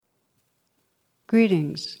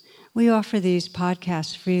Greetings. We offer these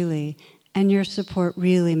podcasts freely, and your support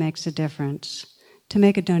really makes a difference. To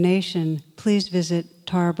make a donation, please visit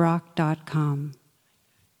tarabrach.com.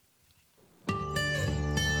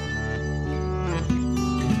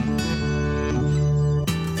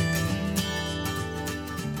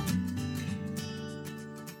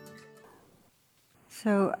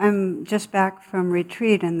 So I'm just back from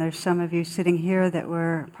retreat, and there's some of you sitting here that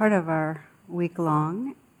were part of our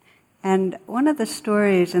week-long. And one of the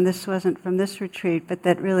stories, and this wasn't from this retreat, but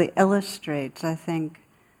that really illustrates, I think,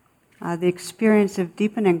 the experience of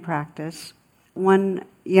deepening practice. One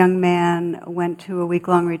young man went to a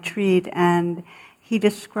week-long retreat, and he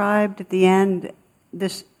described at the end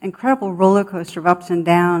this incredible roller coaster of ups and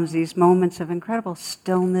downs, these moments of incredible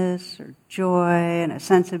stillness or joy and a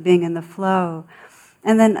sense of being in the flow.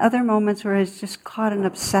 And then other moments where he's just caught in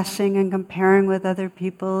obsessing and comparing with other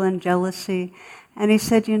people and jealousy. And he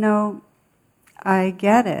said, I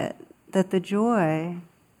get it, that the joy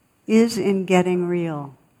is in getting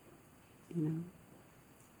real.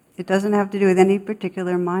 It doesn't have to do with any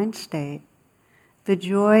particular mind state. The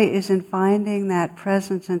joy is in finding that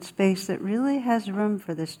presence and space that really has room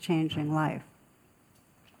for this changing life.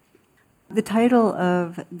 The title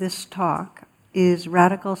of this talk is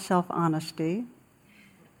Radical Self-Honesty,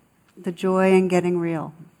 the joy in getting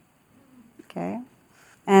real. Okay?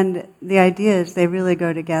 And the idea is they really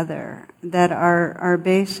go together, that our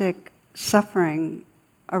basic suffering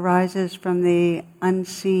arises from the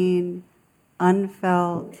unseen,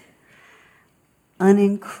 unfelt,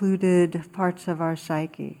 unincluded parts of our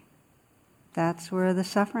psyche. That's where the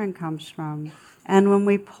suffering comes from. And when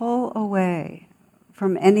we pull away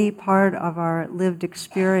from any part of our lived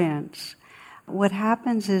experience, what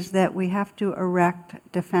happens is that we have to erect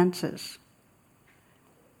defenses.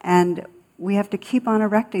 And we have to keep on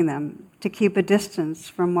erecting them to keep a distance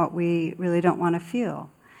from what we really don't want to feel.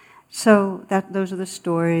 So those are the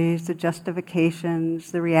stories, the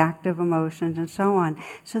justifications, the reactive emotions, and so on.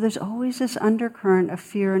 So there's always this undercurrent of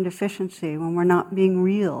fear and deficiency when we're not being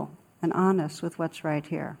real and honest with what's right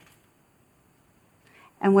here.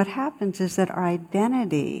 And what happens is that our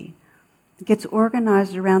identity gets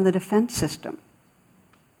organized around the defense system,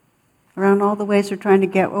 around all the ways we're trying to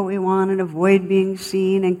get what we want and avoid being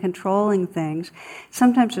seen and controlling things,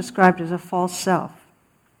 sometimes described as a false self.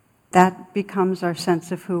 That becomes our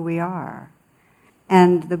sense of who we are.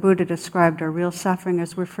 And the Buddha described our real suffering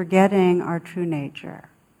as we're forgetting our true nature.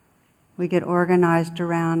 We get organized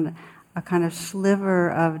around a kind of sliver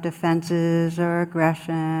of defenses or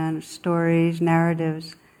aggression, stories,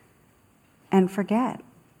 narratives, and forget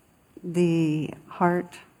the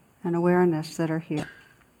heart and awareness that are here.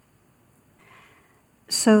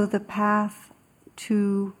 So the path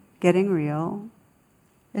to getting real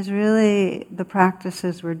is really the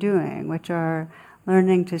practices we're doing, which are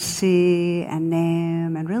learning to see and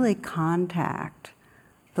name and really contact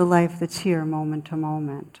the life that's here moment to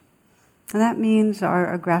moment. And that means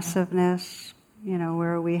our aggressiveness,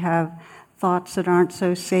 where we have thoughts that aren't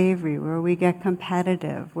so savory, where we get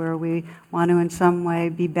competitive, where we want to in some way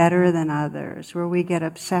be better than others, where we get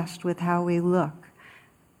obsessed with how we look,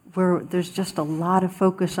 where there's just a lot of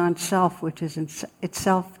focus on self, which is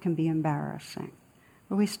itself can be embarrassing.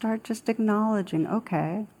 Where we start just acknowledging,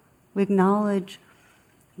 we acknowledge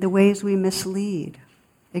the ways we mislead,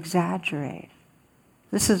 exaggerate.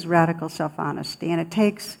 This is radical self-honesty, and it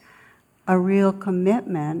takes a real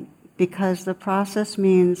commitment because the process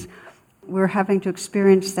means we're having to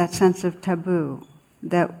experience that sense of taboo,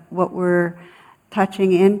 that what we're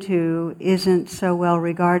touching into isn't so well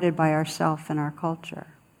regarded by ourself and our culture.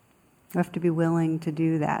 We have to be willing to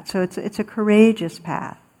do that. So it's a courageous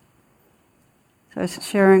path. So I was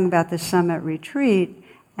sharing about this summit retreat,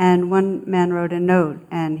 and one man wrote a note,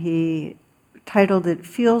 and he titled it,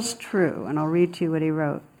 "Feels True," and I'll read to you what he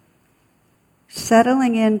wrote.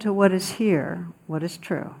 "Settling into what is here, what is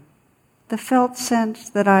true. The felt sense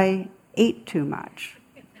that I ate too much.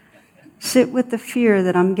 Sit with the fear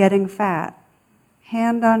that I'm getting fat.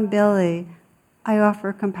 Hand on belly, I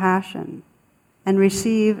offer compassion, and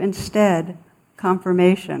receive instead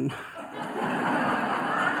confirmation."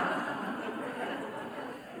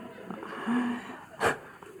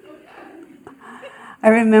 I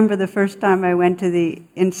remember the first time I went to the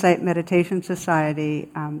Insight Meditation Society,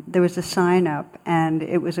 there was a sign up, and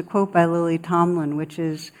it was a quote by Lily Tomlin, which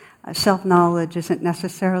is, "Self-knowledge isn't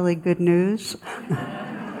necessarily good news."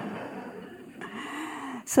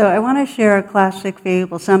 So I want to share a classic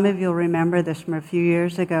fable. Some of you will remember this from a few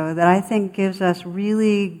years ago that I think gives us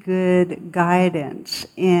really good guidance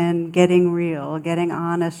in getting real, getting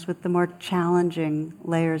honest with the more challenging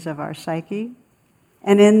layers of our psyche.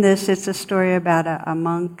 And in this, it's a story about a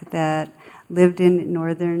monk that lived in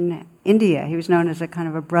northern India. He was known as a kind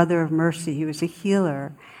of a brother of mercy. He was a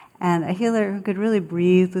healer, and a healer who could really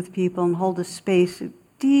breathe with people and hold a space, a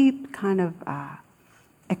deep kind of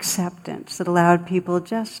acceptance that allowed people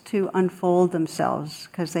just to unfold themselves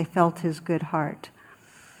because they felt his good heart.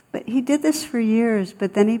 But he did this for years,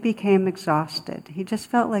 but then he became exhausted. He just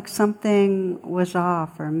felt like something was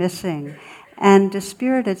off or missing and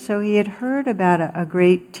dispirited. So he had heard about a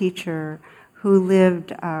great teacher who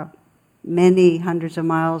lived many hundreds of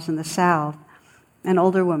miles in the south, an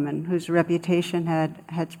older woman whose reputation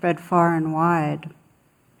had spread far and wide.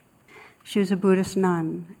 She was a Buddhist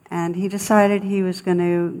nun, and he decided he was going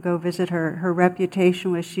to go visit her. Her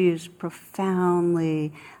reputation was she is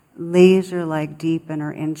profoundly laser-like deep in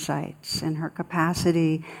her insights and her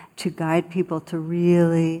capacity to guide people to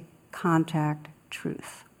really contact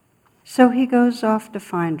truth. So he goes off to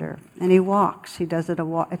find her, and he walks. He does it.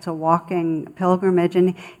 It's a walking pilgrimage,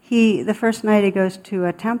 and the first night he goes to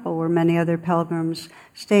a temple where many other pilgrims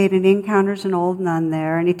stayed, and he encounters an old nun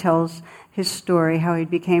there, and he tells his story, how he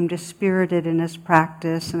became dispirited in his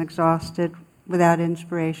practice and exhausted without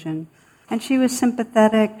inspiration. And she was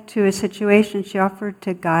sympathetic to his situation. She offered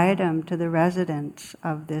to guide him to the residence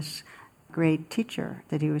of this great teacher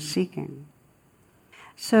that he was seeking.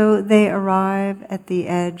 So they arrive at the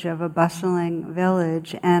edge of a bustling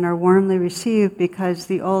village and are warmly received because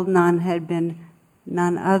the old nun had been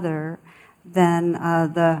none other than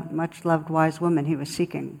the much-loved wise woman he was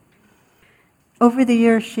seeking. Over the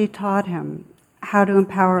years, she taught him how to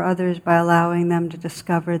empower others by allowing them to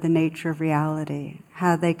discover the nature of reality,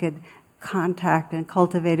 how they could contact and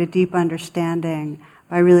cultivate a deep understanding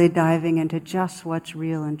by really diving into just what's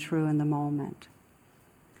real and true in the moment.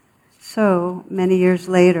 So, many years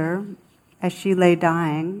later, as she lay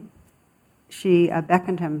dying, she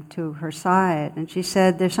beckoned him to her side, and she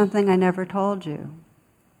said, "There's something I never told you.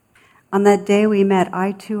 On that day we met,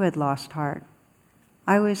 I too had lost heart.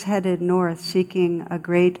 I was headed north seeking a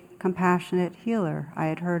great, compassionate healer I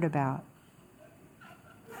had heard about."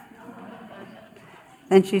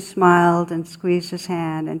 Then she smiled and squeezed his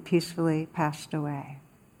hand and peacefully passed away.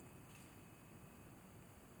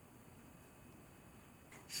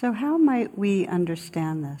 So how might we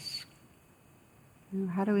understand this?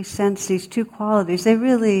 How do we sense these two qualities? They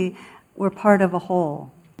really were part of a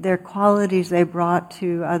whole. Their qualities they brought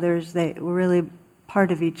to others, they were really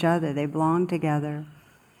part of each other. They belonged together.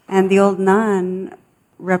 And the old nun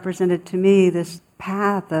represented to me this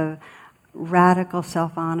path of radical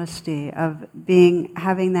self-honesty, of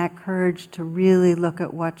having that courage to really look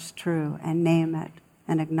at what's true and name it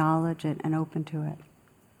and acknowledge it and open to it.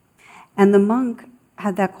 And the monk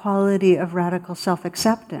had that quality of radical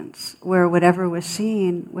self-acceptance, where whatever was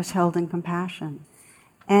seen was held in compassion.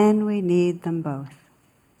 And we need them both.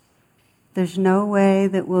 There's no way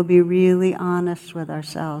that we'll be really honest with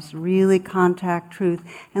ourselves, really contact truth,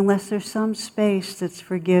 unless there's some space that's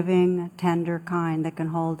forgiving, tender, kind, that can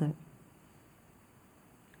hold it.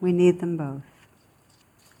 We need them both.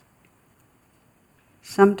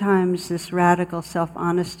 Sometimes this radical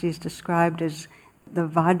self-honesty is described as the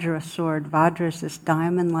Vajra sword. Vajra is this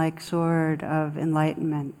diamond-like sword of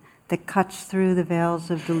enlightenment that cuts through the veils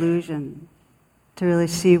of delusion to really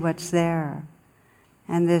see what's there.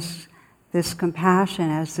 And this compassion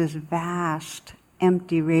as this vast,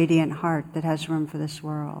 empty, radiant heart that has room for this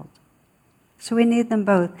world. So we need them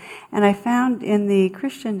both. And I found in the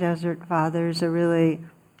Christian Desert Fathers a really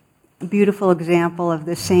beautiful example of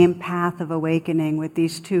the same path of awakening with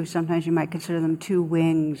these two, sometimes you might consider them two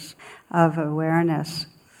wings of awareness.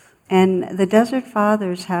 And the Desert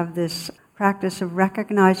Fathers have this practice of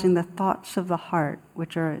recognizing the thoughts of the heart,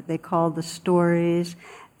 which are, they call the stories,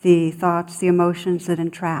 the thoughts, the emotions that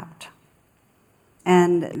entrapped.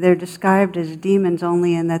 And they're described as demons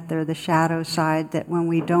only in that they're the shadow side, that when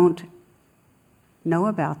we don't know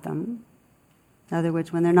about them, in other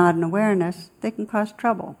words, when they're not in awareness, they can cause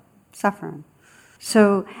trouble, suffering.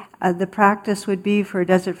 So the practice would be for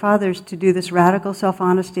Desert Fathers to do this radical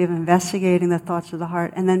self-honesty of investigating the thoughts of the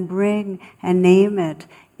heart and then bring and name it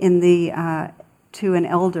to an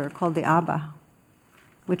elder called the Abba,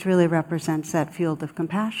 which really represents that field of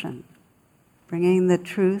compassion. Bringing the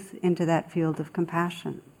truth into that field of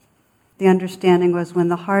compassion. The understanding was when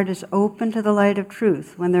the heart is open to the light of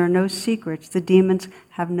truth, when there are no secrets, the demons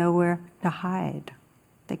have nowhere to hide.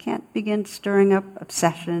 They can't begin stirring up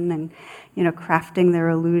obsession and, crafting their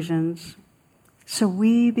illusions. So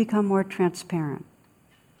we become more transparent,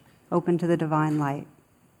 open to the divine light.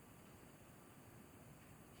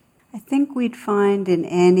 I think we'd find in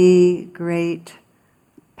any great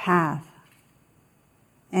path,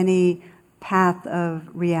 any path of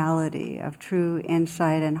reality, of true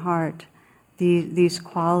insight and heart, these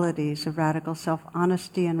qualities of radical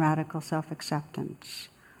self-honesty and radical self-acceptance.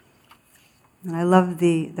 And I love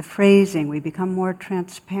the phrasing, we become more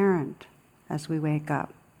transparent as we wake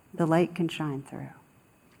up. The light can shine through.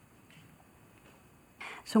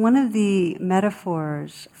 So one of the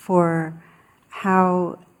metaphors for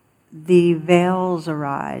how the veils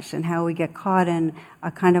arise and how we get caught in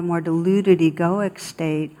a kind of more diluted egoic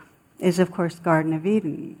state is, of course, Garden of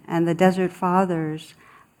Eden. And the Desert Fathers,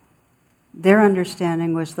 their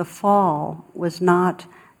understanding was the fall was not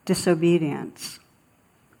disobedience.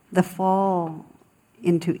 The fall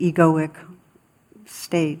into egoic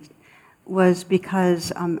state was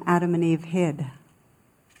because Adam and Eve hid.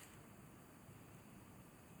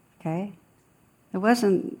 Okay? It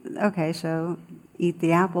wasn't, okay, so eat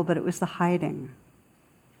the apple, but it was the hiding.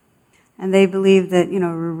 And they believed that,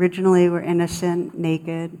 originally we're innocent,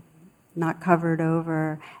 naked, not covered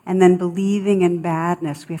over, and then believing in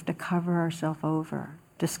badness, we have to cover ourselves over,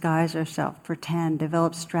 disguise ourselves, pretend,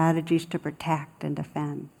 develop strategies to protect and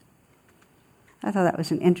defend. I thought that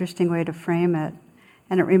was an interesting way to frame it.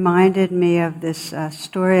 And it reminded me of this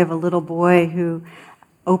story of a little boy who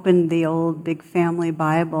opened the old big family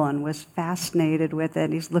Bible and was fascinated with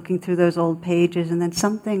it. He's looking through those old pages, and then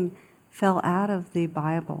something fell out of the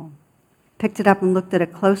Bible. Picked it up and looked at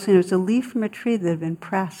it closely, and it was a leaf from a tree that had been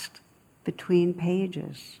pressed between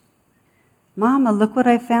pages. "Mama, look what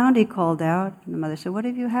I found," he called out. And the mother said, "What do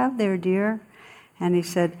you have there, dear?" And he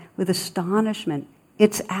said, with astonishment,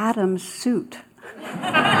 "It's Adam's suit."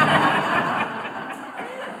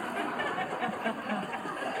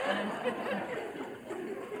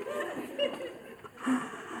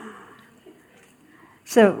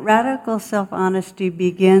 So radical self-honesty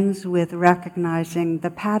begins with recognizing the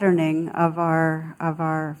patterning of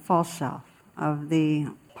our false self, of the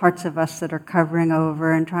parts of us that are covering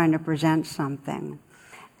over and trying to present something.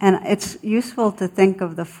 And it's useful to think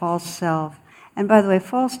of the false self. And by the way,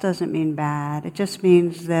 false doesn't mean bad. It just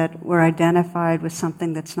means that we're identified with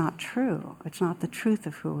something that's not true. It's not the truth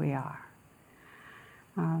of who we are.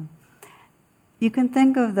 You can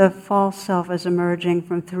think of the false self as emerging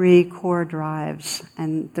from three core drives,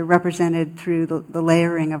 and they're represented through the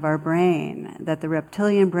layering of our brain, that the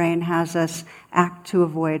reptilian brain has us act to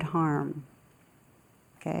avoid harm.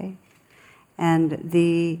 Okay? And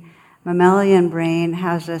the mammalian brain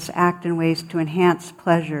has us act in ways to enhance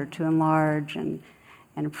pleasure, to enlarge and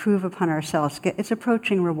improve upon ourselves. It's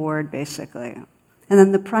approaching reward, basically. And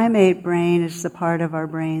then the primate brain is the part of our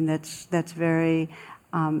brain that's very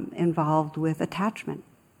involved with attachment,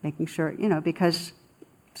 making sure, because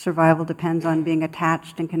survival depends on being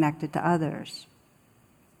attached and connected to others.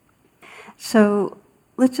 So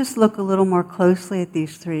let's just look a little more closely at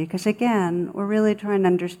these three, because again, we're really trying to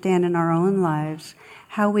understand in our own lives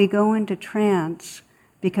how we go into trance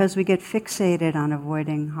because we get fixated on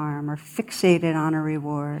avoiding harm, or fixated on a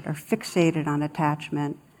reward, or fixated on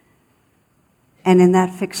attachment. And in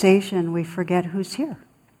that fixation, we forget who's here.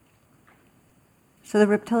 So the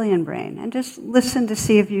reptilian brain. And just listen to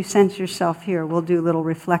see if you sense yourself here. We'll do little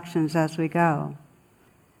reflections as we go.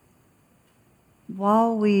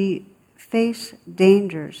 While we face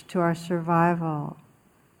dangers to our survival,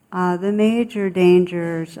 the major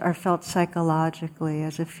dangers are felt psychologically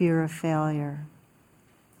as a fear of failure,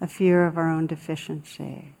 a fear of our own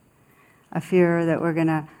deficiency, a fear that we're going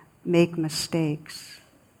to make mistakes.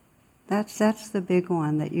 That's the big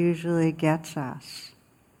one that usually gets us.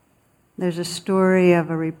 There's a story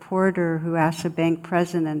of a reporter who asks a bank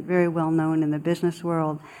president, very well known in the business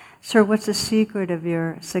world, "Sir, what's the secret of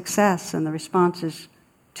your success?" And the response is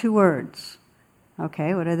 2 words.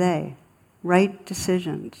 Okay, what are they? Right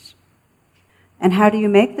decisions. And how do you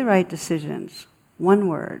make the right decisions? 1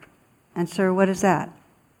 word. And sir, what is that?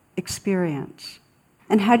 Experience.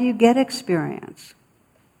 And how do you get experience?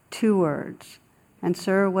 2 words. And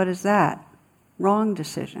sir, what is that? Wrong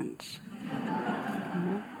decisions.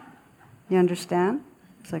 You understand?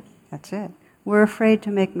 It's like, that's it. We're afraid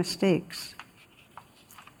to make mistakes.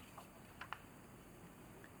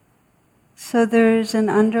 So there's an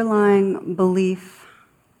underlying belief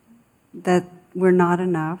that we're not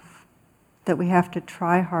enough, that we have to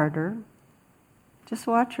try harder. Just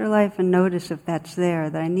watch your life and notice if that's there,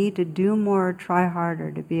 that I need to do more, try harder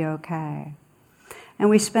to be okay. And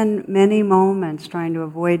we spend many moments trying to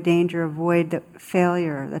avoid danger, avoid the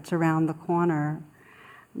failure that's around the corner,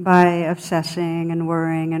 by obsessing and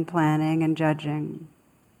worrying and planning and judging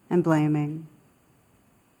and blaming.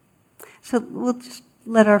 So we'll just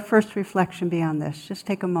let our first reflection be on this. Just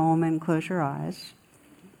take a moment and close your eyes.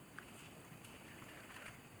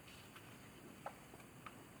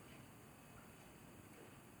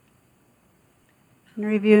 And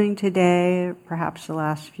reviewing today, perhaps the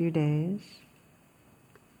last few days,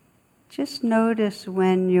 just notice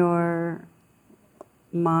when your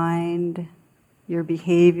mind, your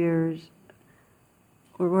behaviors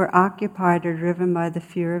were occupied or driven by the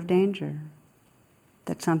fear of danger,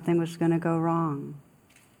 that something was going to go wrong,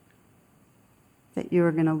 that you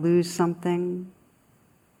were going to lose something,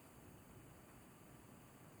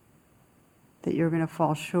 that you were going to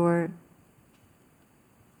fall short,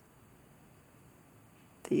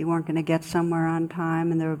 that you weren't going to get somewhere on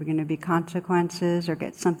time and there were going to be consequences, or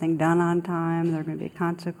get something done on time and there were going to be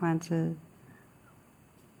consequences.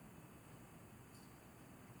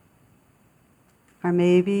 Or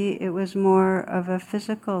maybe it was more of a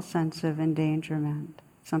physical sense of endangerment.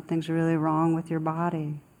 Something's really wrong with your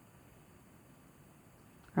body.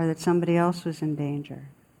 Or that somebody else was in danger.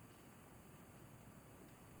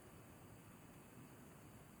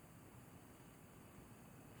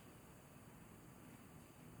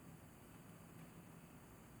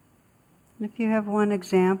 And if you have one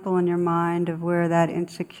example in your mind of where that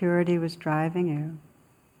insecurity was driving you,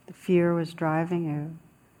 the fear was driving you,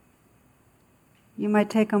 you might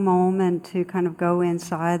take a moment to kind of go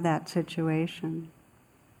inside that situation.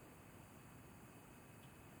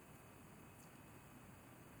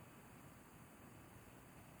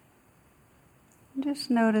 And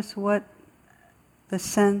just notice what the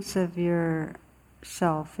sense of your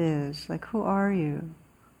self is. Like, who are you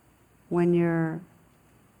when you're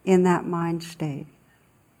in that mind state?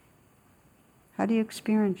 How do you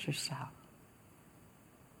experience yourself?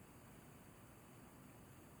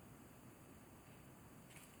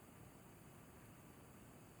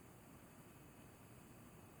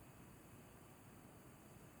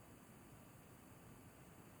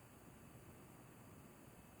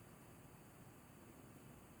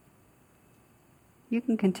 You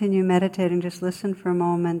can continue meditating, just listen for a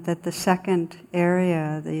moment that the second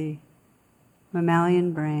area, the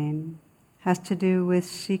mammalian brain, has to do with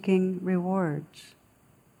seeking rewards.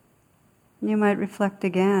 You might reflect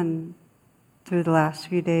again through the last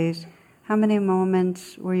few days, how many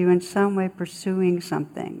moments were you in some way pursuing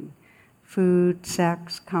something? Food,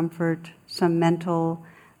 sex, comfort, some mental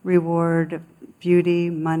reward, beauty,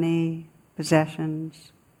 money,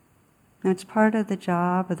 possessions. And it's part of the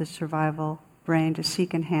job of the survival brain to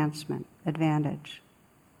seek enhancement, advantage.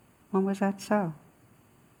 When was that so?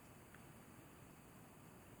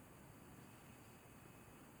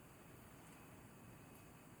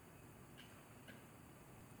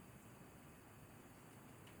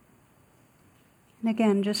 And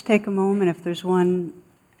again, just take a moment if there's one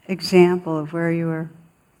example of where you were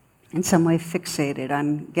in some way fixated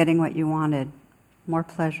on getting what you wanted, more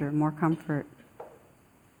pleasure, more comfort.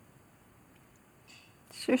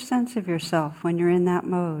 It's your sense of yourself when you're in that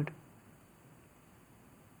mode.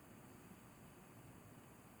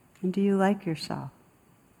 And do you like yourself?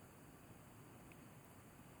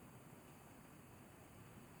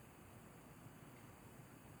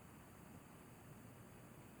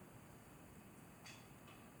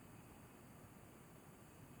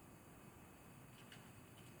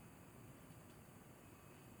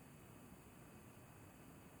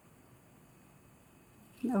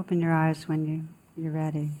 Open your eyes when you're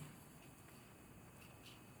ready.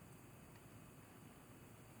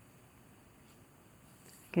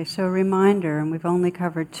 Okay, so a reminder, and we've only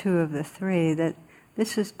covered 2 of the 3, that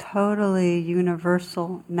this is totally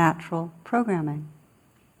universal, natural programming.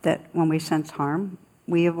 That when we sense harm,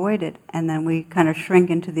 we avoid it, and then we kind of shrink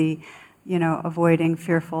into the, avoiding,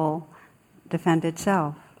 fearful, defended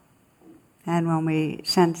self. And when we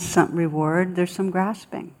sense some reward, there's some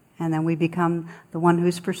grasping. And then we become the one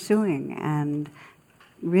who's pursuing and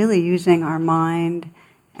really using our mind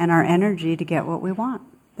and our energy to get what we want.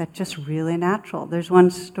 That's just really natural. There's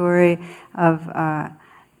one story of,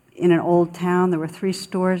 in an old town, there were 3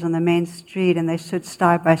 stores on the main street and they stood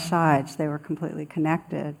side by sides. They were completely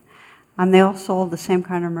connected. And they all sold the same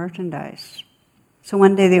kind of merchandise. So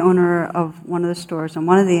one day the owner of one of the stores on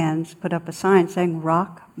one of the ends put up a sign saying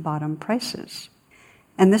rock bottom prices.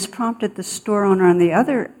 And this prompted the store owner on the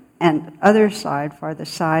other side,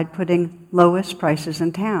 farthest side, putting lowest prices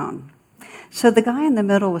in town. So the guy in the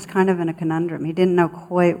middle was kind of in a conundrum. He didn't know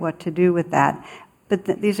quite what to do with that, but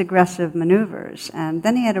these aggressive maneuvers. And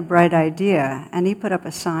then he had a bright idea, and he put up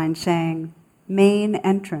a sign saying, main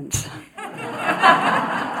entrance.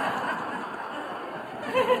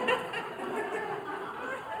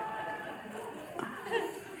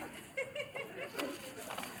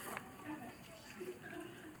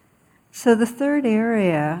 So the third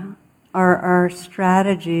area are our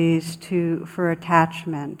strategies for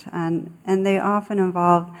attachment, and they often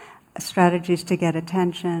involve strategies to get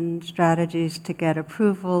attention, strategies to get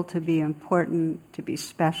approval, to be important, to be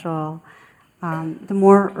special. The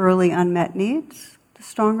more early unmet needs, the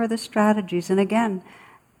stronger the strategies. And again,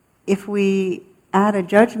 if we add a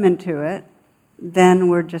judgment to it, then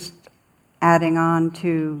we're just adding on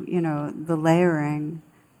to, the layering.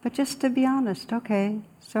 But just to be honest, okay,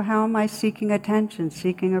 so how am I seeking attention,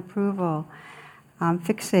 seeking approval,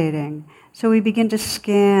 fixating? So we begin to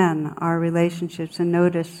scan our relationships and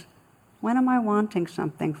notice, when am I wanting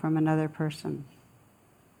something from another person?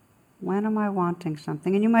 When am I wanting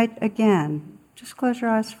something? And you might, again, just close your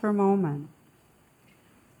eyes for a moment.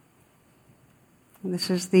 And this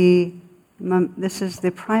is the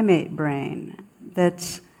primate brain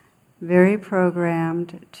that's very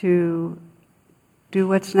programmed to do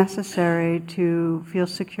what's necessary to feel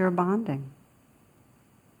secure bonding.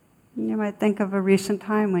 And you might think of a recent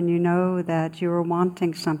time when you know that you were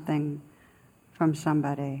wanting something from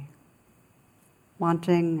somebody,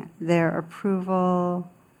 wanting their approval,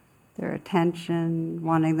 their attention,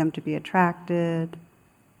 wanting them to be attracted,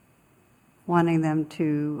 wanting them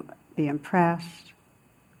to be impressed.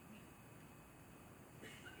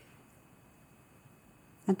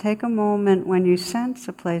 And take a moment when you sense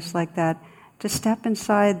a place like that to step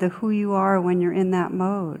inside the who you are when you're in that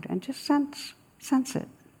mode and just sense it.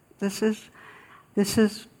 This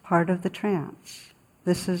is part of the trance.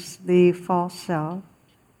 This is the false self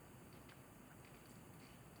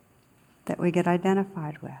that we get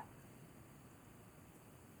identified with.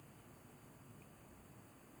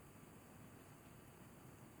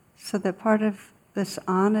 So that part of this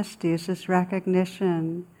honesty is this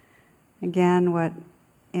recognition, again, what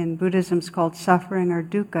in Buddhism is called suffering or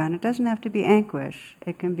dukkha, and it doesn't have to be anguish.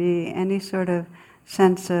 It can be any sort of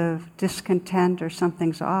sense of discontent or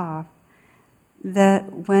something's off.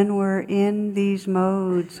 That when we're in these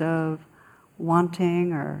modes of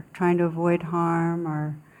wanting or trying to avoid harm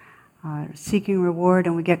or seeking reward,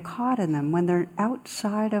 and we get caught in them, when they're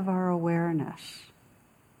outside of our awareness,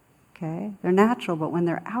 okay? They're natural, but when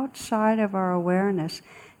they're outside of our awareness,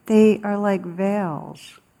 they are like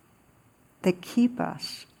veils that keep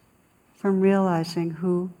us from realizing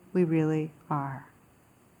who we really are.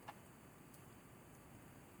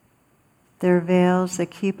 They're veils that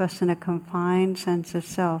keep us in a confined sense of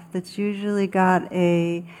self that's usually got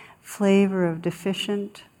a flavor of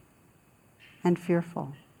deficient and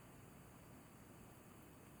fearful.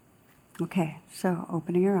 Okay, so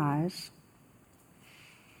opening your eyes.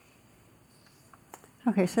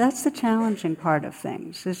 Okay, so that's the challenging part of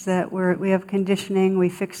things, is that we have conditioning, we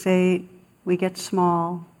fixate, we get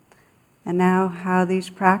small, and now how these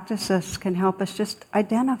practices can help us just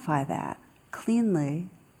identify that cleanly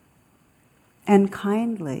and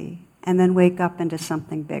kindly, and then wake up into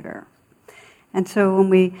something bigger. And so when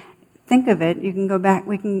we think of it, you can go back,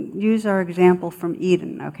 we can use our example from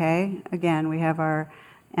Eden, okay? Again, we have our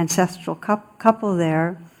ancestral couple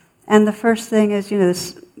there, and the first thing is,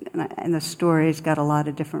 this, and the story's got a lot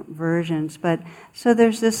of different versions, but so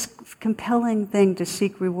there's this compelling thing to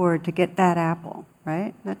seek reward, to get that apple,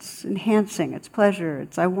 right? That's enhancing, it's pleasure,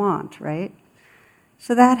 it's I want, right?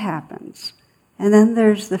 So that happens. And then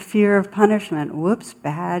there's the fear of punishment. Whoops,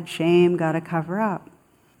 bad, shame, gotta cover up.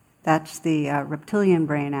 That's the reptilian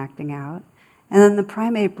brain acting out. And then the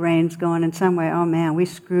primate brain's going in some way, oh man, we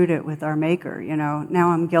screwed it with our maker, now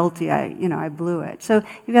I'm guilty, I blew it. So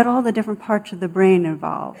you've got all the different parts of the brain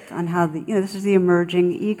involved on how this is the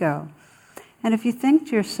emerging ego. And if you think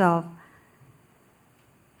to yourself,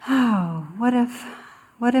 oh,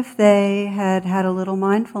 what if they had had a little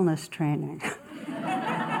mindfulness training?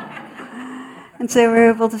 And so we're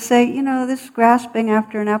able to say, this grasping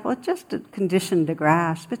after an apple, it's just a condition to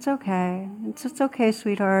grasp. It's okay. It's okay,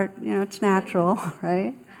 sweetheart. It's natural,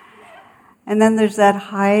 right? And then there's that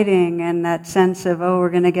hiding and that sense of, oh, we're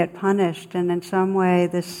going to get punished. And in some way,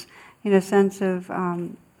 this, sense of,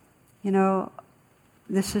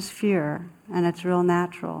 this is fear, and it's real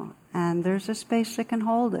natural. And there's a space that can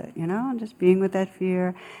hold it, and just being with that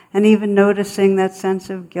fear. And even noticing that sense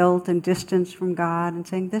of guilt and distance from God and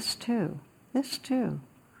saying, this too. It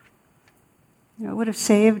would have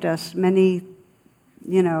saved us many,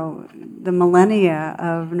 the millennia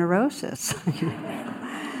of neurosis.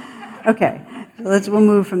 Okay, so we'll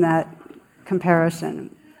move from that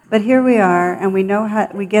comparison. But here we are, and we know how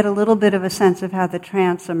we get a little bit of a sense of how the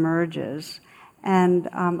trance emerges and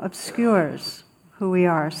obscures who we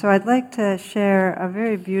are. So I'd like to share a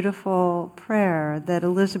very beautiful prayer that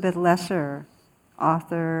Elizabeth Lesser,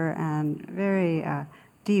 author and very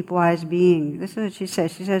deep, wise being. This is what she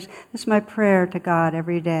says. She says, this is my prayer to God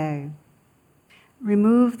every day.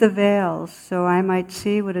 Remove the veils so I might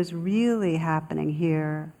see what is really happening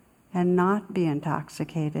here and not be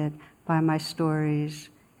intoxicated by my stories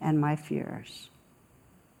and my fears.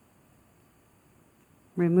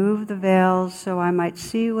 Remove the veils so I might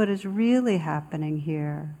see what is really happening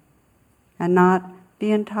here and not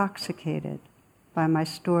be intoxicated by my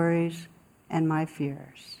stories and my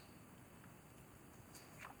fears.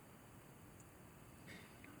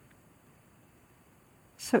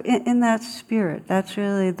 So in that spirit, that's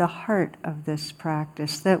really the heart of this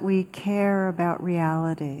practice, that we care about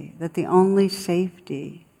reality, that the only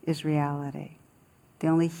safety is reality, the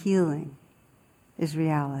only healing is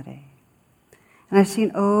reality. And I've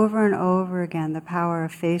seen over and over again the power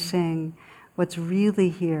of facing what's really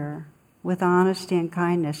here with honesty and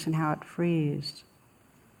kindness and how it frees.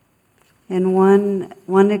 In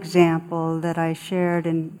one example that I shared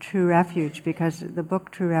in True Refuge, because the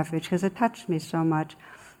book True Refuge, because it touched me so much,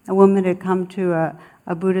 a woman had come to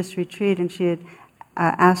a Buddhist retreat and she had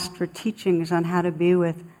asked for teachings on how to be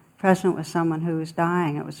present with someone who was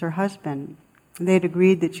dying. It was her husband. They'd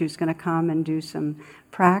agreed that she was going to come and do some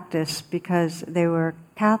practice because they were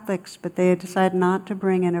Catholics, but they had decided not to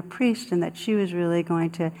bring in a priest and that she was really going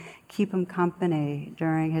to keep him company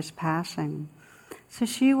during his passing. So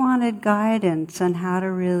she wanted guidance on how to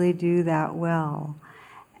really do that well.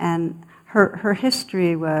 And her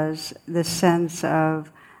history was this sense of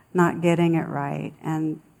not getting it right,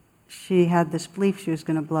 and she had this belief she was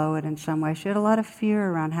going to blow it in some way. She had a lot of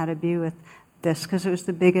fear around how to be with this because it was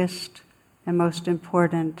the biggest and most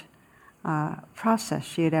important process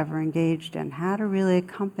she had ever engaged in, how to really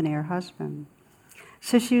accompany her husband.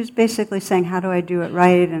 So she was basically saying, how do I do it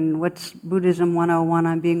right, and what's Buddhism 101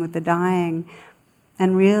 on being with the dying?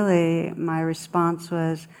 And really, my response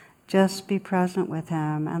was, just be present with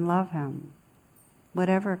him and love him,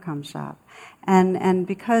 whatever comes up. And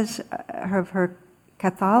because of her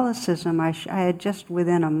Catholicism, I had just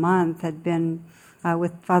within a month had been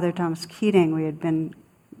with Father Thomas Keating.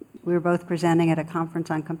 We were both presenting at a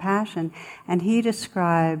conference on compassion, and he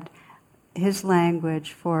described his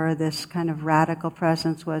language for this kind of radical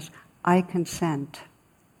presence was, I consent.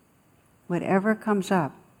 Whatever comes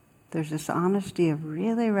up, there's this honesty of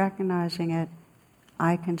really recognizing it,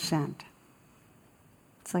 I consent.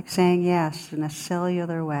 It's like saying yes in a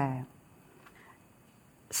cellular way.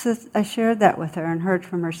 So I shared that with her and heard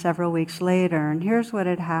from her several weeks later, and here's what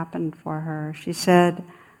had happened for her. She said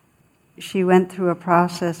she went through a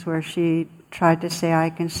process where she tried to say I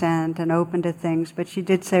consent and open to things, but she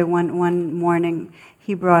did say one morning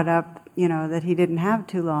he brought up, that he didn't have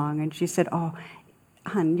too long, and she said, oh,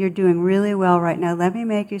 hon, you're doing really well right now, let me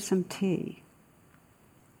make you some tea.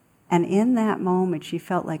 And in that moment, she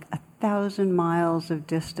felt like 1,000 miles of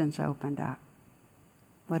distance opened up.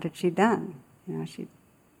 What had she done? She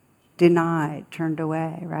denied, turned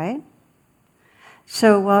away, right?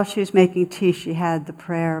 So while she was making tea, she had the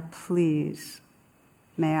prayer, please,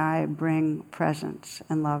 may I bring presence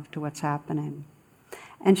and love to what's happening.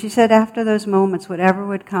 And she said after those moments, whatever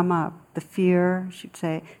would come up, the fear, she'd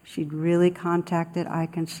say, she'd really contacted I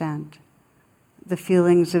consent. The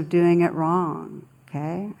feelings of doing it wrong,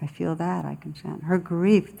 okay? I feel that, I consent. Her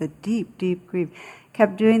grief, the deep, deep grief,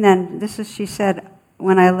 kept doing that. And this is, she said,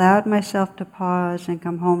 when I allowed myself to pause and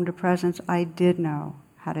come home to presence, I did know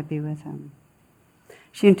how to be with him.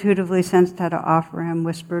 She intuitively sensed how to offer him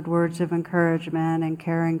whispered words of encouragement and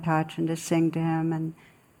caring touch and to sing to him and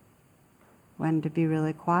when to be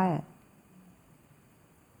really quiet.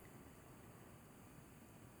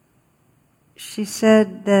 She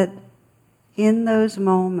said that in those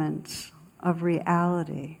moments of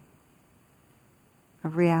reality,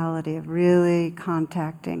 of really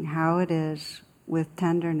contacting how it is with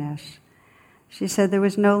tenderness, she said there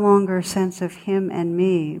was no longer a sense of him and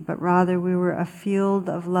me, but rather we were a field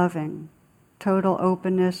of loving, total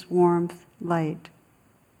openness, warmth, light.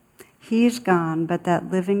 He's gone, but that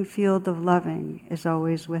living field of loving is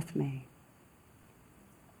always with me.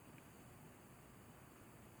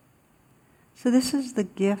 So this is the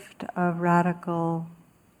gift of radical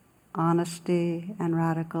honesty and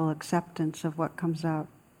radical acceptance of what comes up.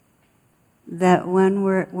 That when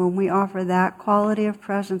we offer that quality of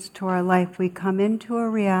presence to our life, we come into a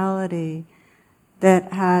reality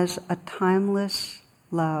that has a timeless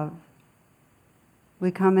love. We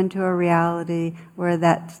come into a reality where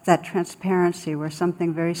that transparency, where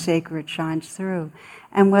something very sacred shines through.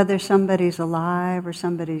 And whether somebody's alive or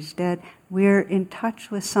somebody's dead, we're in touch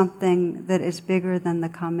with something that is bigger than the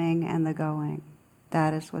coming and the going.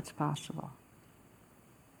 That is what's possible.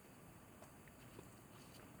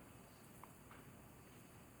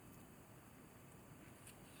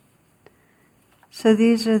 So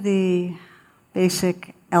these are the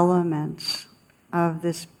basic elements of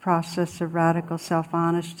this process of radical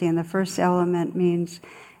self-honesty. And the first element means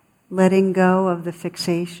letting go of the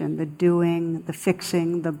fixation, the doing, the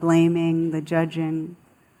fixing, the blaming, the judging.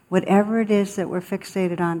 Whatever it is that we're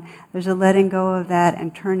fixated on, there's a letting go of that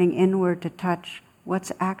and turning inward to touch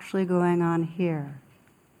what's actually going on here.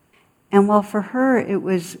 And while for her it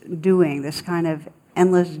was doing, this kind of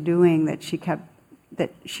endless doing that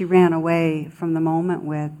she ran away from the moment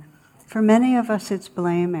with, for many of us it's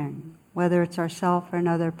blaming, whether it's ourselves or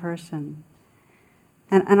another person.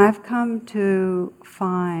 And I've come to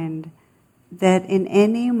find that in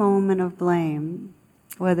any moment of blame,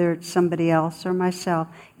 whether it's somebody else or myself,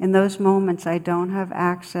 in those moments I don't have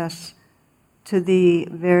access to the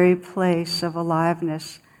very place of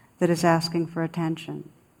aliveness that is asking for attention.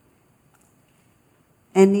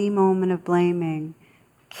 Any moment of blaming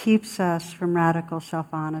keeps us from radical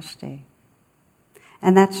self-honesty.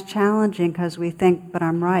 And that's challenging because we think, but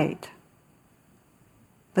I'm right.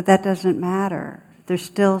 But that doesn't matter. There's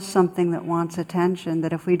still something that wants attention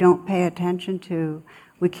that if we don't pay attention to,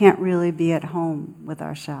 we can't really be at home with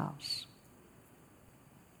ourselves.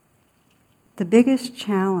 The biggest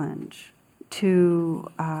challenge to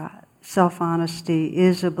self-honesty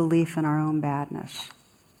is a belief in our own badness.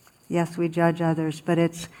 Yes, we judge others, but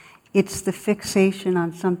it's the fixation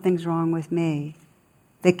on something's wrong with me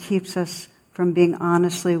that keeps us from being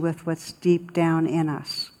honestly with what's deep down in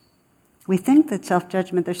us. We think that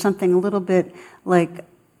self-judgment, there's something a little bit like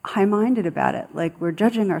high-minded about it, like we're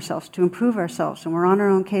judging ourselves to improve ourselves and we're on our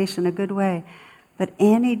own case in a good way. But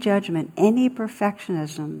any judgment, any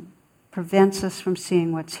perfectionism prevents us from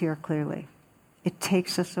seeing what's here clearly. It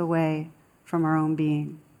takes us away from our own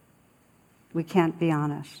being. We can't be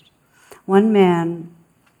honest. One man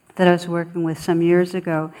that I was working with some years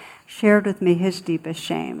ago shared with me his deepest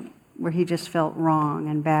shame, where he just felt wrong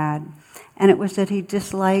and bad. And it was that he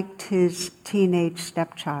disliked his teenage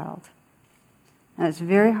stepchild. And it's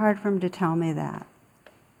very hard for him to tell me that.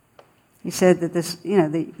 He said that this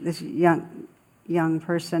young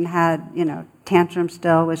person had, tantrum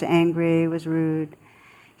still, was angry, was rude.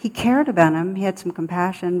 He cared about him, he had some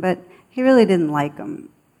compassion, but he really didn't like him.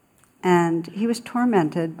 And he was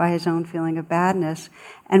tormented by his own feeling of badness.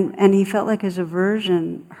 And he felt like his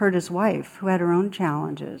aversion hurt his wife, who had her own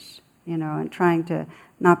challenges, and trying to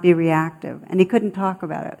not be reactive. And he couldn't talk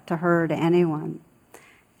about it to her, to anyone.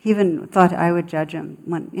 He even thought I would judge him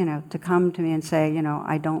when, to come to me and say,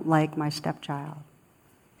 I don't like my stepchild.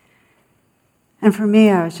 And for me,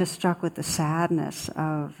 I was just struck with the sadness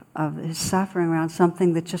of his suffering around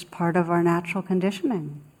something that's just part of our natural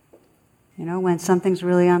conditioning. When something's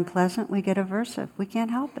really unpleasant, we get aversive. We can't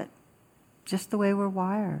help it. Just the way we're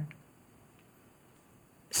wired.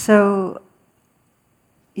 So,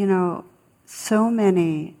 so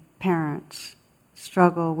many parents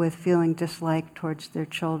struggle with feeling dislike towards their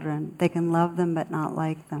children. They can love them but not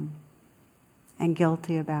like them, and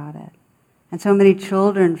guilty about it. And so many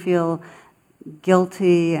children feel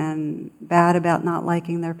guilty and bad about not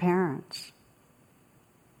liking their parents.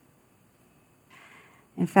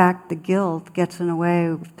 In fact, the guilt gets in the way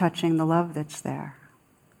of touching the love that's there.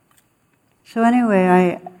 So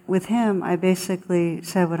anyway, with him, I basically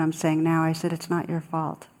said what I'm saying now. I said, it's not your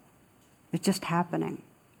fault. It's just happening.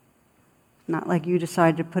 Not like you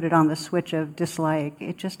decide to put it on the switch of dislike.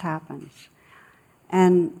 It just happens.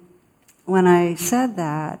 And when I said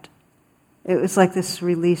that, it was like this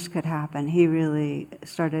release could happen. He really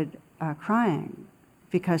started crying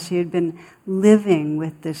because he had been living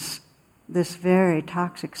with this very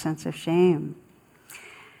toxic sense of shame.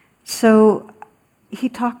 So he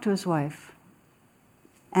talked to his wife,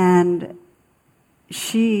 and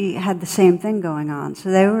she had the same thing going on. So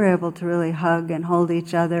they were able to really hug and hold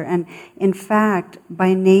each other. And in fact,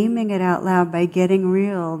 by naming it out loud, by getting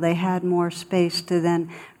real, they had more space to then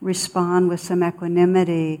respond with some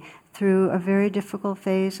equanimity through a very difficult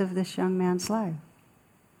phase of this young man's life.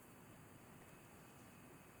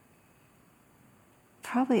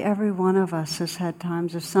 Probably every one of us has had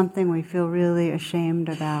times of something we feel really ashamed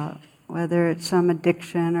about, whether it's some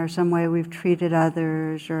addiction or some way we've treated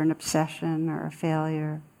others or an obsession or a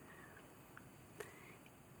failure.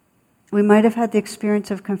 We might have had the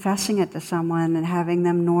experience of confessing it to someone and having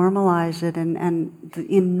them normalize it, and the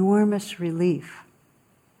enormous relief.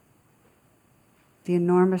 The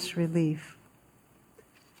enormous relief.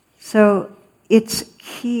 So it's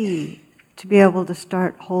key to be able to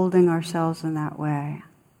start holding ourselves in that way.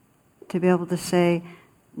 To be able to say,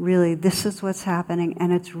 really, this is what's happening,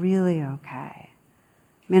 and it's really okay. I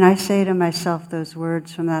mean, I say to myself those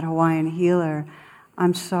words from that Hawaiian healer,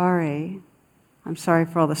 I'm sorry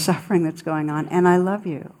for all the suffering that's going on, and I love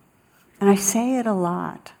you. And I say it a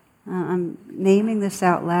lot. I'm naming this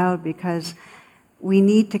out loud because we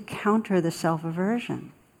need to counter the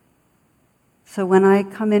self-aversion. So when I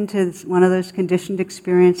come into one of those conditioned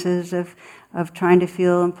experiences of trying to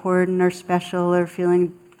feel important or special or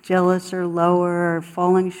feeling jealous or lower or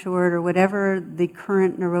falling short or whatever the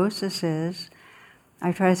current neurosis is,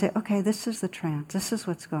 I try to say, okay, this is the trance. This is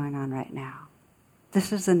what's going on right now.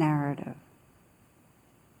 This is the narrative.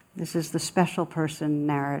 This is the special person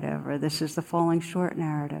narrative, or this is the falling short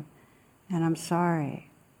narrative. And I'm sorry.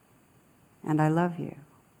 And I love you.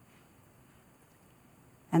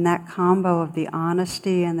 And that combo of the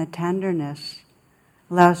honesty and the tenderness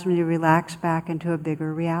allows me to relax back into a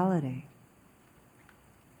bigger reality.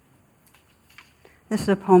 This is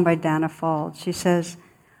a poem by Dana Fald. She says,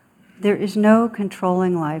 "There is no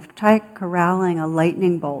controlling life. Try corralling a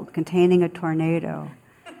lightning bolt containing a tornado.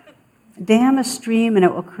 Dam a stream and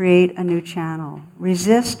it will create a new channel.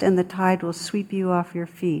 Resist and the tide will sweep you off your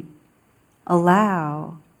feet.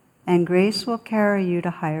 Allow and grace will carry you to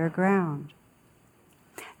higher ground.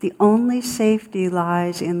 The only safety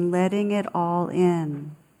lies in letting it all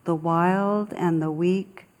in, the wild and the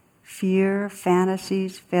weak, fear,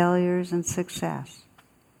 fantasies, failures, and success.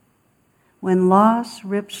 When loss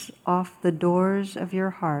rips off the doors of your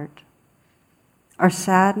heart, or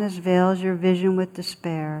sadness veils your vision with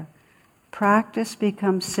despair, practice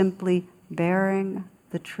becomes simply bearing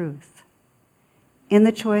the truth. In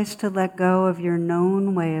the choice to let go of your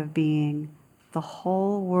known way of being, the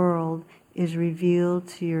whole world is revealed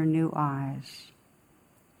to your new eyes.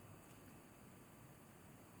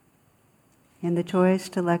 In the choice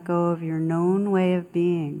to let go of your known way of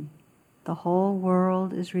being, the whole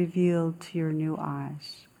world is revealed to your new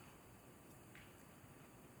eyes."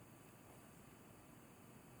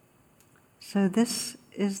 So this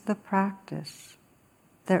is the practice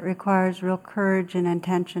that requires real courage and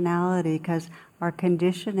intentionality, because our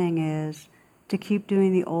conditioning is to keep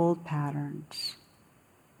doing the old patterns,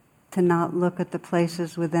 to not look at the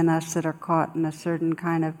places within us that are caught in a certain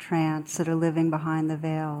kind of trance, that are living behind the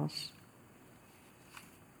veils.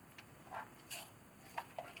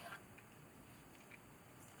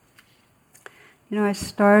 You know, I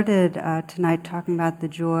started tonight talking about the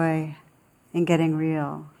joy in getting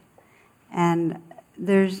real. And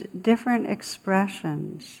there's different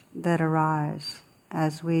expressions that arise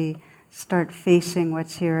as we start facing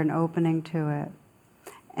what's here and opening to it.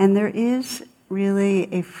 And there is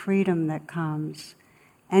really a freedom that comes.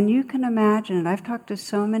 And you can imagine it. I've talked to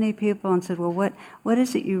so many people and said, well, what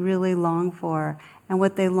is it you really long for? And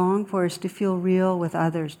what they long for is to feel real with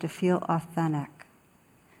others, to feel authentic,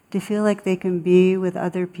 to feel like they can be with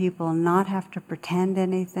other people and not have to pretend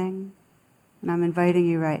anything. And I'm inviting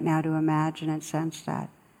you right now to imagine and sense that.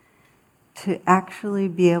 To actually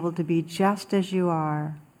be able to be just as you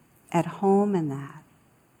are, at home in that.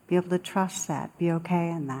 Be able to trust that, be okay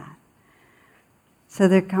in that. So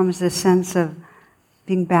there comes this sense of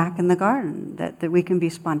being back in the garden, that we can be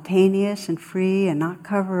spontaneous and free and not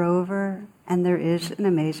cover over. And there is an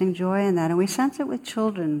amazing joy in that. And we sense it with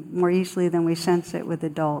children more easily than we sense it with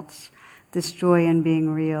adults. This joy in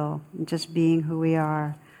being real and just being who we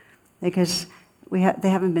are. Because they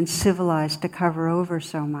haven't been civilized to cover over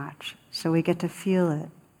so much. So we get to feel it.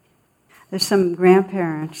 There's some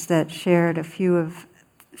grandparents that shared a few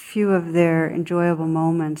of their enjoyable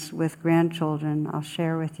moments with grandchildren I'll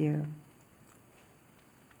share with you.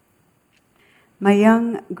 My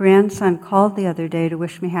young grandson called the other day to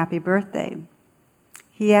wish me happy birthday.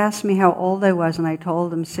 He asked me how old I was, and I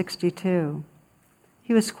told him 62.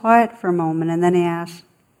 He was quiet for a moment, and then he asked,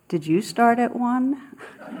 "Did you start at 1?"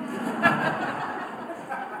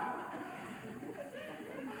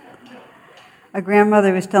 A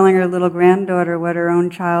grandmother was telling her little granddaughter what her own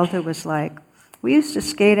childhood was like. "We used to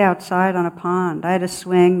skate outside on a pond. I had a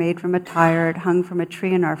swing made from a tire. It hung from a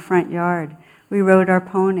tree in our front yard. We rode our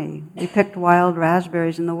pony. We picked wild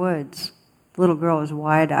raspberries in the woods." The little girl was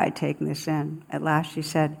wide-eyed taking this in. At last she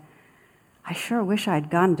said, "I sure wish I'd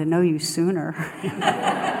gotten to know you sooner."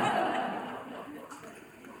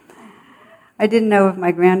 I didn't know if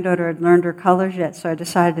my granddaughter had learned her colors yet, so I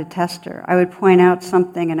decided to test her. I would point out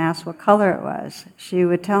something and ask what color it was. She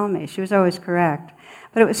would tell me. She was always correct.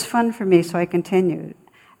 But it was fun for me, so I continued.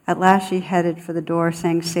 At last she headed for the door,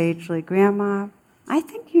 saying sagely, "Grandma, I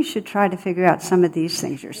think you should try to figure out some of these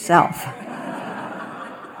things yourself."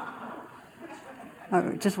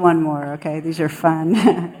 Oh, just one more, okay? These are fun.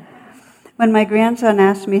 When my grandson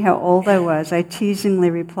asked me how old I was, I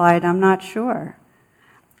teasingly replied, "I'm not sure."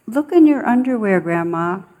 "Look in your underwear,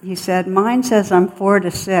 Grandma," he said. "Mine says I'm 4 to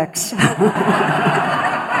 6.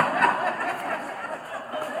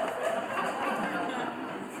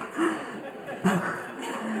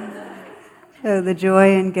 So the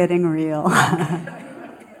joy in getting real.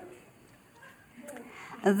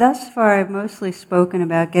 Thus far, I've mostly spoken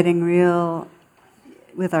about getting real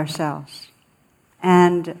with ourselves.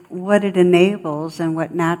 And what it enables and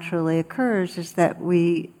what naturally occurs is that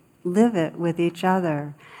we live it with each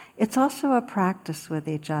other. It's also a practice with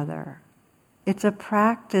each other. It's a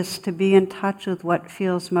practice to be in touch with what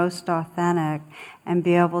feels most authentic and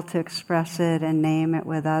be able to express it and name it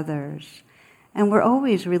with others. And we're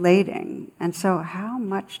always relating. And so how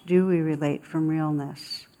much do we relate from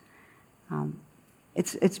realness?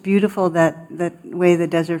 It's beautiful that way the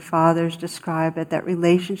Desert Fathers describe it, that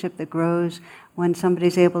relationship that grows when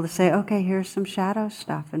somebody's able to say, okay, here's some shadow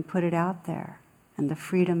stuff, and put it out there, and the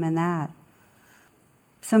freedom in that.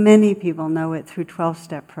 So many people know it through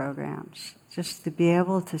 12-step programs. Just to be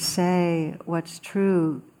able to say what's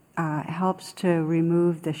true helps to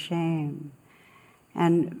remove the shame.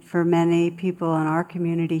 And for many people in our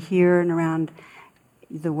community here and around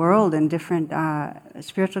the world in different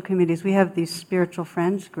spiritual communities, we have these spiritual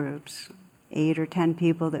friends groups, 8 or 10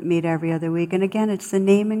 people that meet every other week. And again, it's the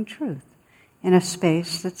naming truth in a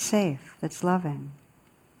space that's safe, that's loving.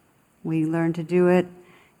 We learn to do it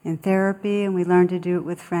in therapy, and we learn to do it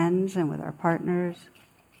with friends and with our partners.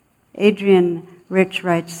 Adrienne Rich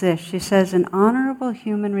writes this. She says, an honorable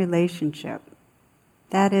human relationship,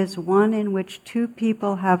 that is one in which two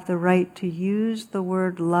people have the right to use the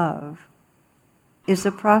word love, is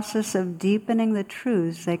a process of deepening the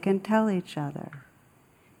truths they can tell each other.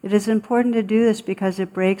 It is important to do this because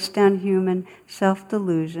it breaks down human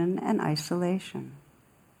self-delusion and isolation.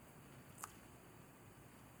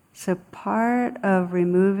 So part of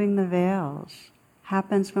removing the veils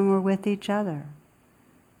happens when we're with each other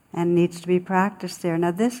and needs to be practiced there.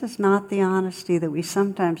 Now, this is not the honesty that we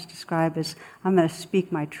sometimes describe as, I'm going to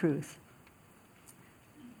speak my truth.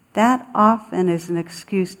 That often is an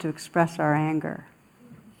excuse to express our anger.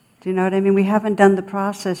 Do you know what I mean? We haven't done the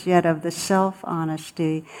process yet of the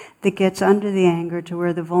self-honesty that gets under the anger to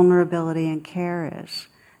where the vulnerability and care is.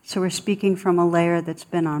 So we're speaking from a layer that's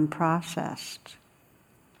been unprocessed.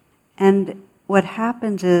 And what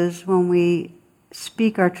happens is when we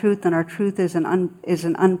speak our truth, and our truth is an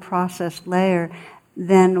unprocessed layer,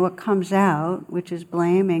 then what comes out, which is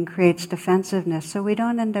blaming, creates defensiveness. So we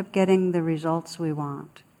don't end up getting the results we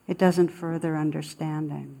want. It doesn't further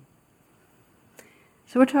understanding.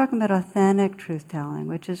 So we're talking about authentic truth-telling,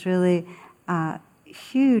 which is really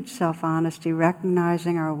huge self-honesty,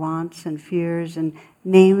 recognizing our wants and fears and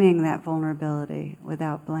naming that vulnerability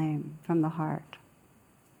without blame from the heart.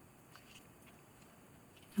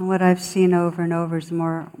 And what I've seen over and over is the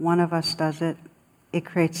more one of us does it, it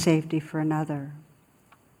creates safety for another.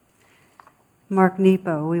 Mark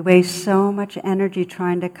Nepo, we waste so much energy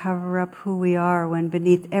trying to cover up who we are when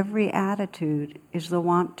beneath every attitude is the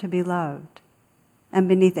want to be loved. And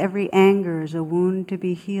beneath every anger is a wound to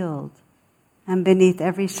be healed. And beneath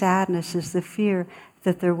every sadness is the fear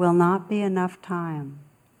that there will not be enough time.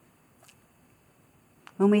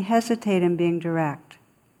 When we hesitate in being direct,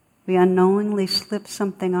 we unknowingly slip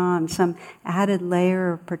something on, some added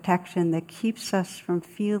layer of protection that keeps us from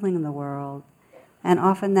feeling the world. And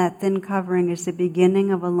often that thin covering is the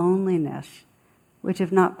beginning of a loneliness, which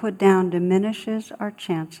if not put down diminishes our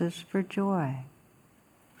chances for joy.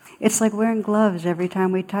 It's like wearing gloves every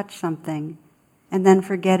time we touch something and then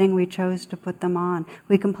forgetting we chose to put them on.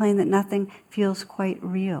 We complain that nothing feels quite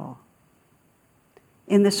real.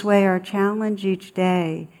 In this way, our challenge each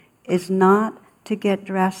day is not to get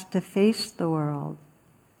dressed to face the world,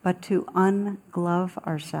 but to unglove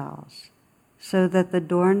ourselves so that the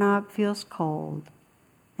doorknob feels cold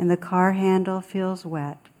and the car handle feels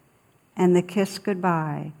wet and the kiss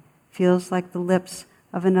goodbye feels like the lips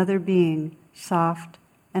of another being, soft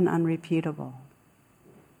and unrepeatable.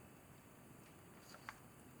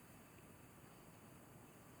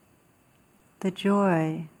 The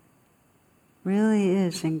joy really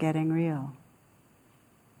is in getting real.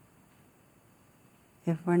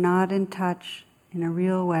 If we're not in touch in a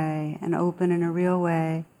real way and open in a real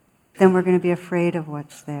way, then we're going to be afraid of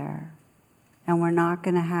what's there. And we're not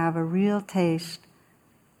going to have a real taste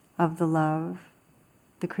of the love,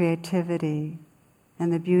 the creativity,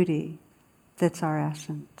 and the beauty that's our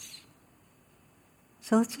essence.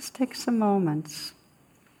 So let's just take some moments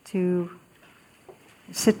to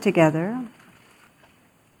sit together.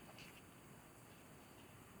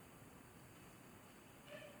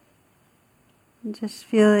 And just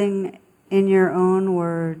feeling in your own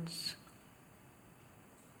words,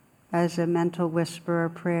 as a mental whisper or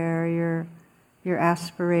prayer, your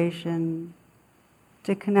aspiration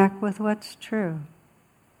to connect with what's true,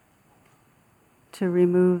 to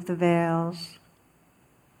remove the veils,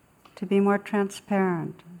 to be more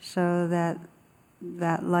transparent, so that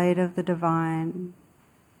that light of the divine,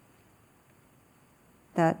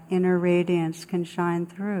 that inner radiance can shine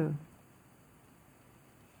through,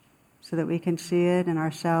 so that we can see it in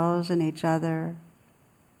ourselves and each other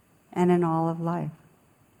and in all of life.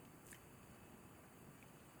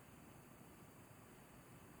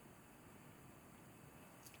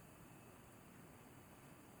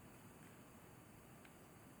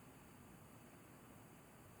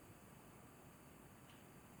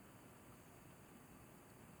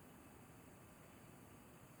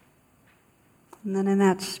 And then in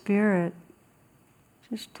that spirit,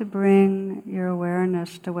 just to bring your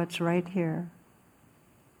awareness to what's right here.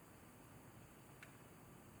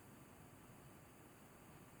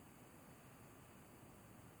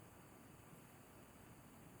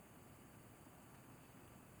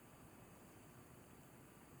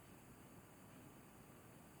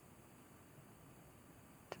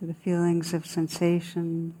 To the feelings of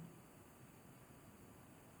sensation,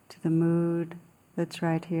 to the mood that's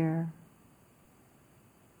right here.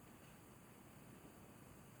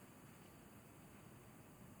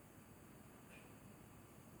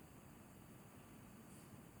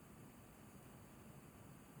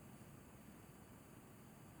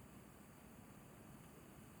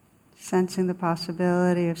 Sensing the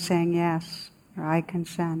possibility of saying yes, or I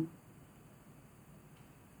consent.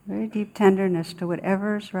 Very deep tenderness to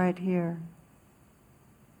whatever's right here.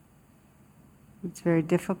 It's very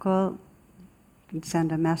difficult. You can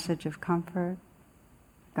send a message of comfort.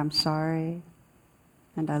 I'm sorry,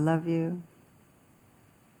 and I love you.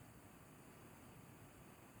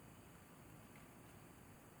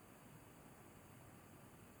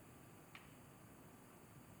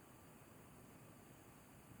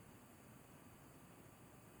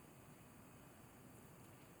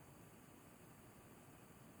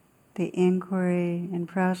 The inquiry in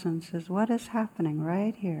presence is, what is happening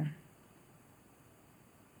right here?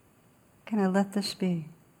 Can I let this be?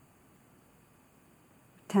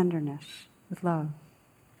 With tenderness, with love.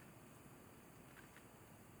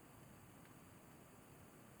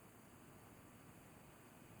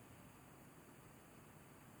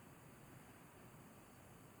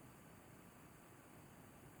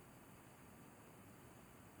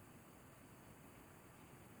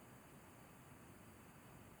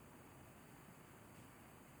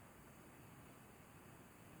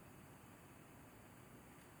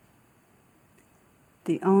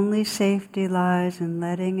 The only safety lies in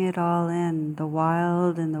letting it all in, the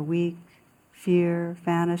wild and the weak, fear,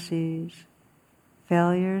 fantasies,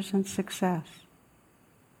 failures and success.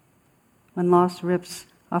 When loss rips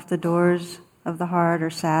off the doors of the heart or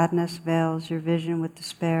sadness veils your vision with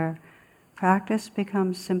despair, practice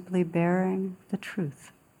becomes simply bearing the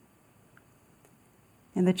truth.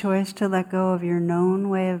 In the choice to let go of your known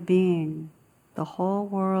way of being, the whole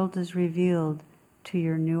world is revealed to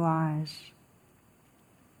your new eyes.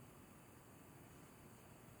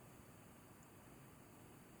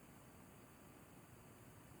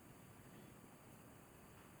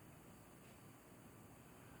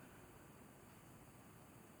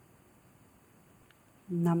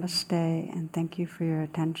 Namaste, and thank you for your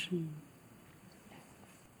attention.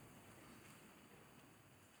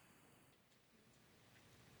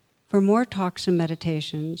 For more talks and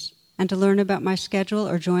meditations, and to learn about my schedule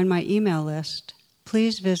or join my email list,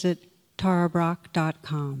 please visit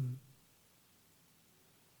tarabrach.com.